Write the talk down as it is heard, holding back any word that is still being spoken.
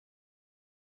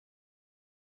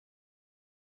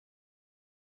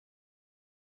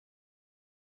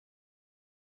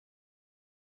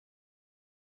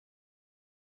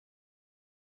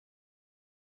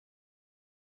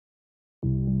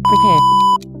Prepare.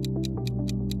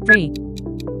 3,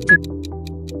 2,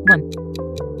 1.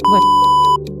 Work.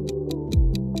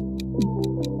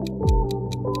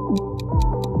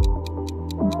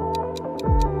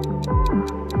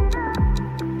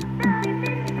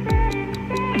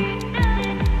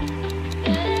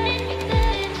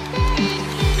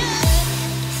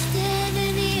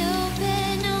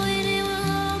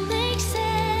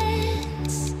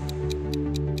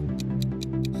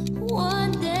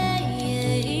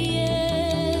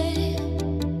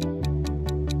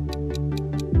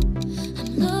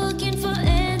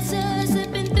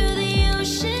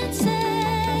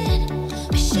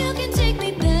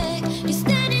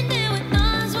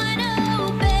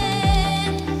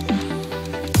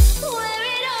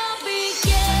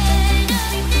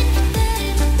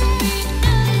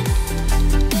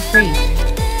 Three,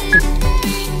 2,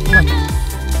 1.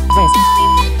 Rest.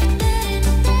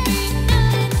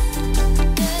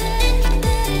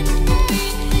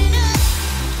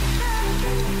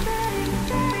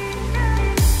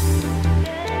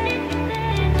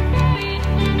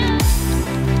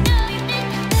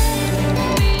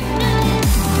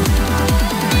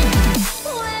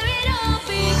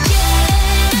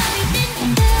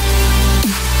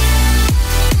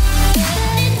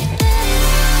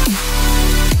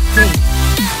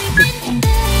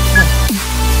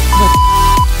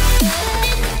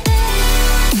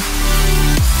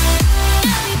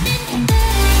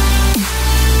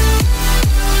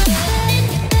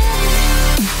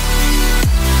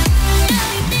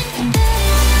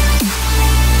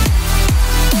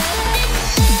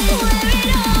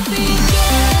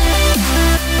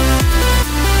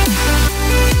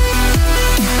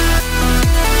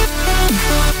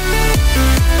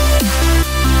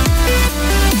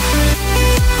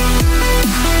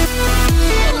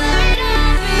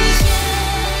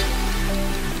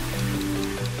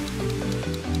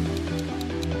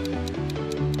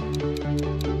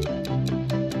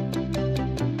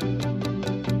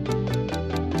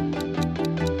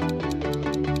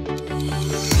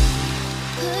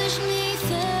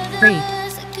 Three,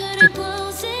 2,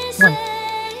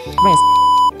 1. Rest.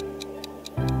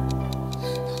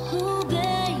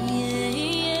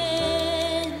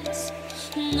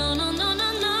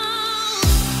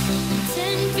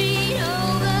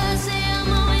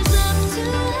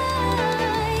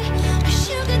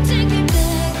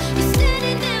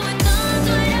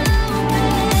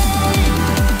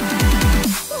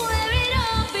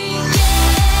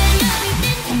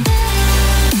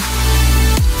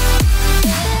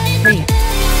 Three,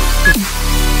 2,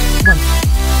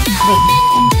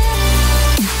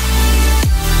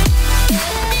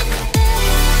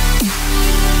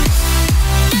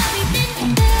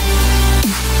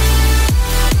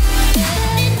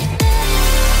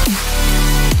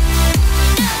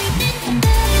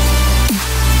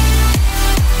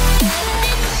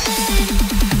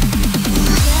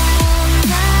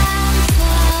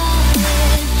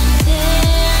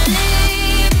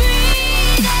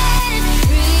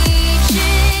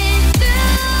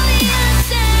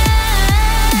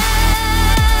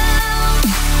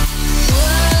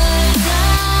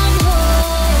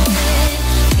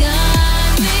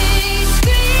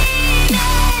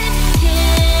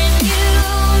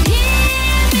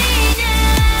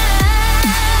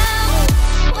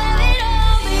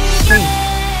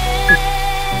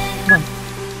 1.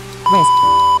 Rest.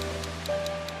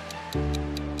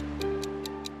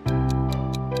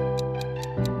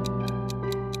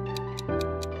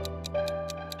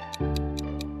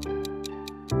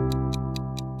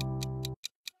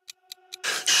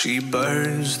 She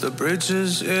burns the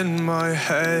bridges in my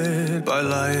head by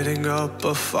lighting up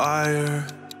a fire.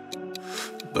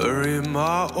 Bury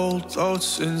my old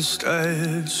thoughts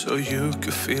instead so you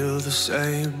could feel the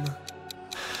same.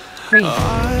 Three,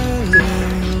 I 2,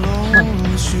 lay 1. low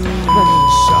with you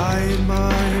inside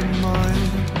my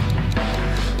mind.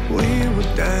 We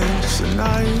would dance the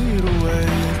night away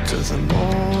to the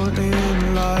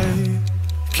morning light.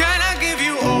 Can I give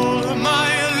you all of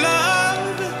my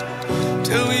love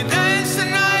till we dance the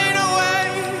night away?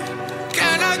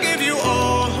 Can I give you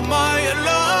all of my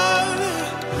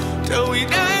love till we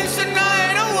dance the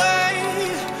night away?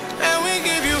 And we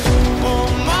give you all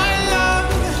my love,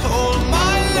 all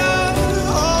my love,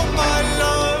 all my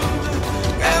love.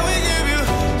 And we give you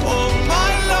all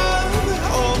my love,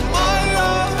 all my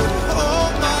love, all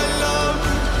my love.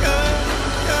 Yeah,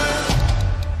 yeah.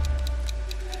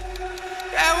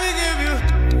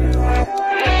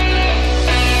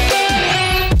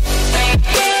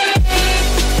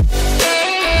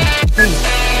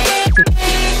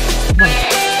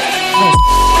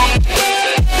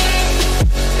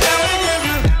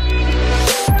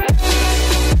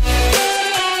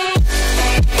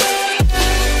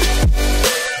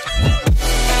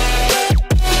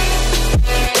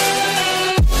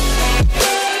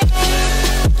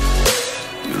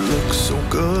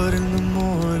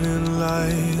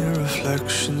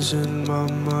 reflections in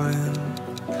my mind.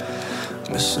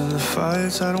 Missing the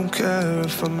fights, I don't care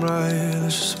if I'm right.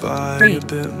 Let's just buy a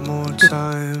bit more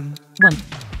time. 1.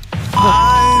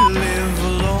 I live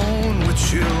alone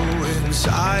with you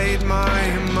inside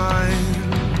my mind.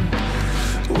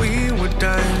 We would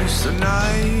dance the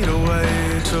night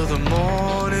away till the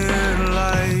morning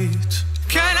light.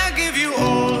 Can I give you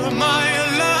all of my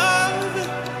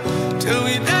love till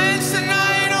we dance the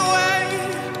night away?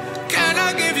 Can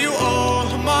I give you all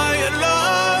of my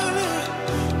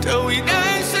love till we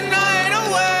dance the night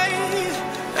away?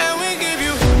 And we give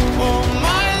you all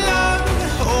my love,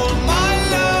 all my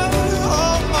love,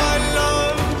 all my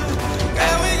love.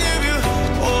 And we give you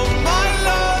all my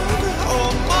love,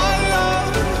 all my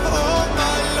love, all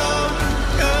my love.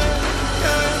 Yeah,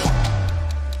 yeah.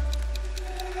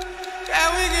 And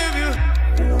we give you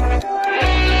 3, 1.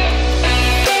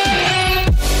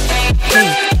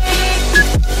 Rest.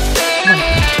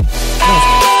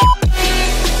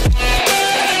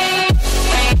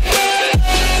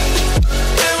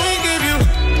 And we give you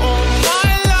all my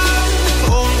love,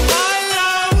 all my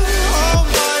love, all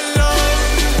my love.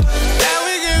 And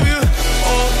we give you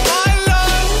all my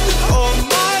love, all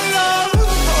my love,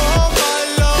 all my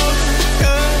love.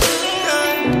 Yeah,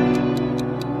 yeah.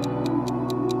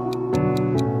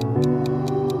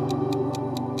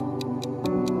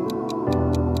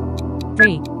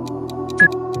 3, 2,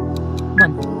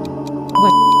 1.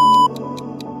 Work.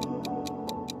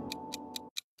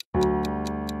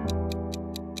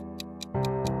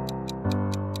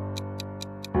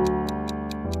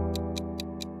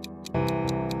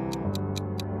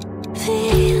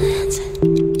 Feelings,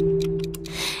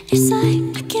 it's like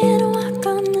I can't walk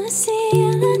on the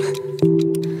ceiling.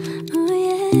 Oh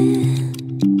yeah,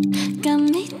 got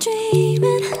me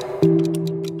dreaming,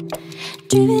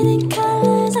 dreaming in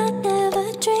colors I never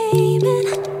dreamed in.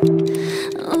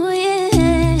 Oh yeah,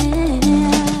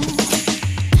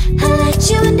 I let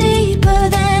you in deeper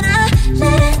than I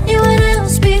let anyone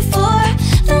else before.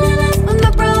 Fell in love with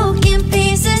my broken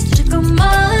pieces, took them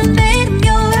all and made them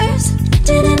yours.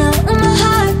 Didn't know my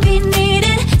heartbeat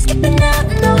needed skipping out,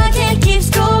 no I can't keep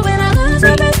score. When I lose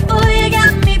my breath, boy, you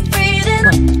got me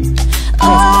breathing.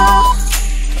 Oh,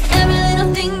 every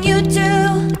little thing you do,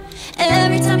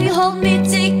 every time you hold me,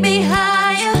 take me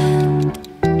higher,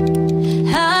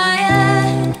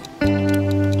 higher.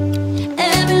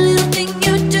 Every little thing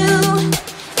you do,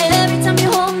 every time you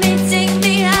hold me, take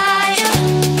me higher,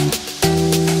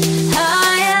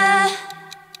 higher.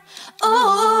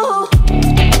 Oh.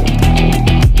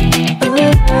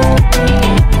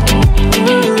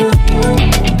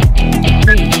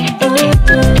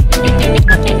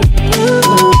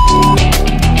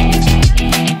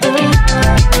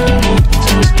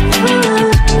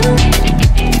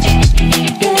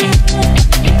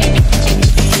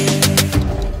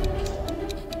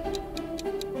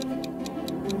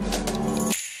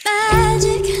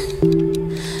 Magic,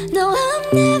 no, I'm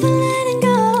never letting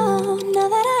go. Now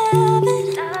that I have it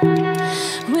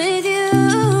with you,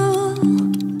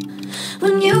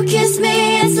 when you kiss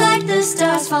me, it's like the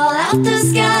stars fall out the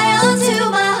sky onto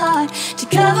my heart to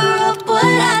cover up what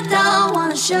I don't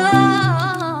wanna show.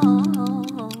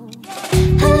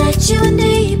 I let you in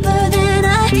deeper than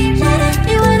I let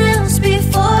anyone else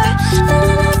before. Fell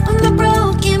in love with my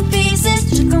broken pieces,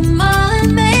 took them all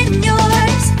and made them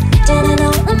yours. Didn't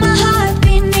know what my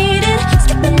heartbeat needed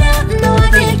skipping out, no I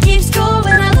can't keep score.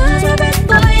 When I lose my breath,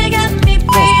 boy, you got me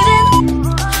breathing.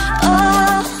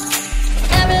 Oh,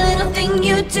 every little thing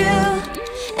you do,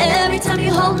 every time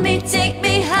you hold me, take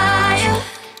me higher,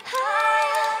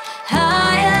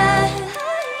 higher.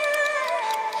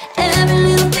 Every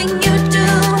little thing you do,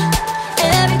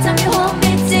 every time you hold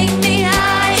me, take me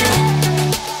higher,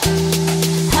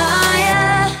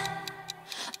 higher.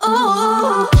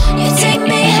 Oh, you take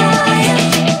me higher,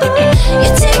 you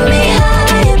take me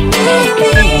higher, baby,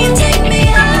 you take me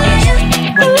higher,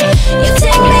 you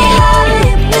take me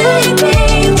higher, baby,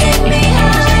 you take me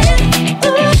higher,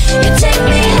 you take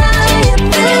me higher,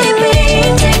 baby,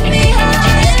 you take me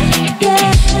higher, yeah,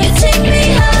 you take me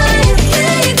higher,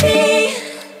 baby.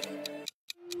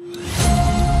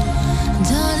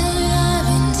 Darling, I've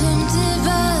been tempted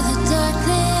by the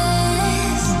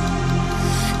darkness,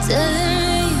 telling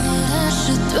me that I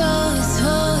should throw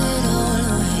it all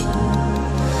away.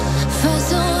 Fight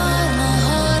so hard, my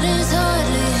heart is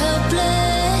hardly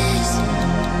helpless.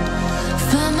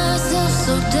 Find myself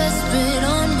so desperate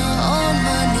on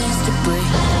my knees to break.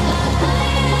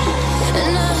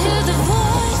 And I hear the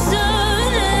voice of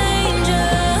an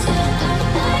angel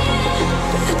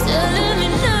telling me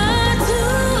not to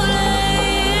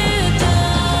lay it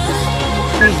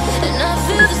down. 3, And I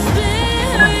feel the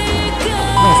spirit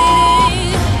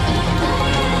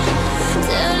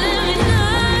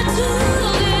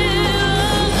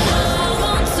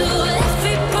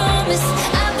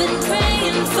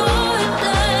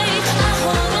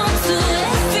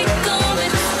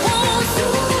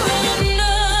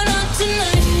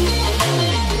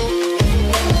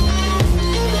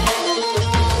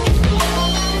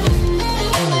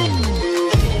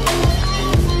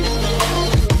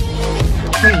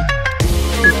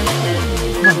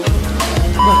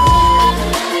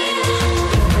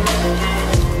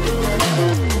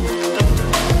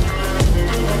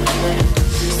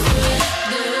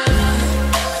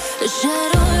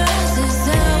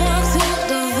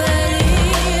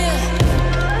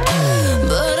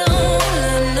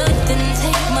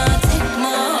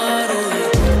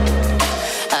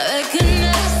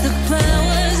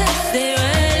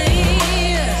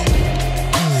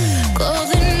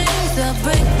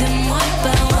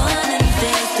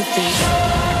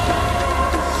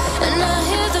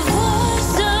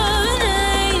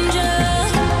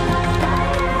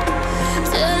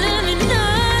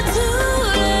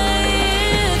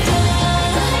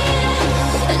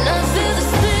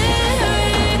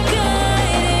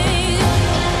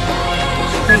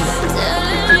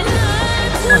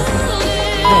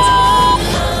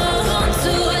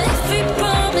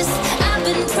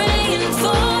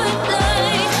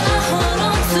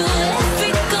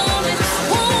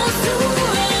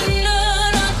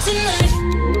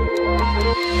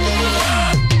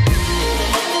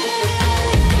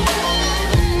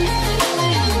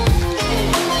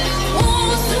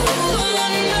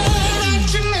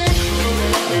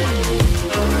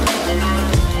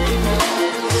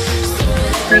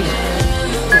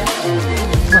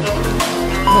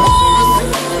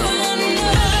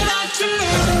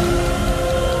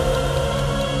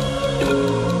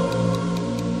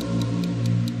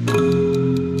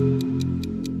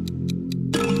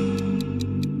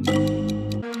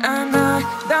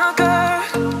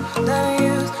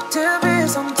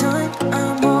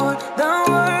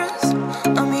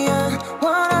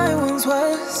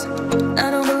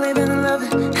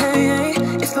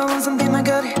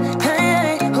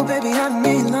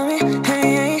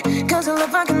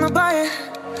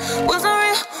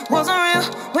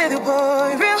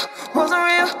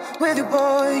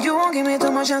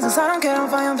more chances, I don't care, I'm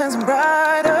fine, I'm fencing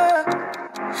brighter.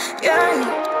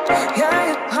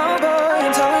 Yeah, oh boy,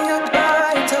 I'm telling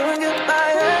goodbye,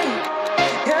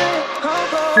 yeah, oh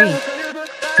boy. 3,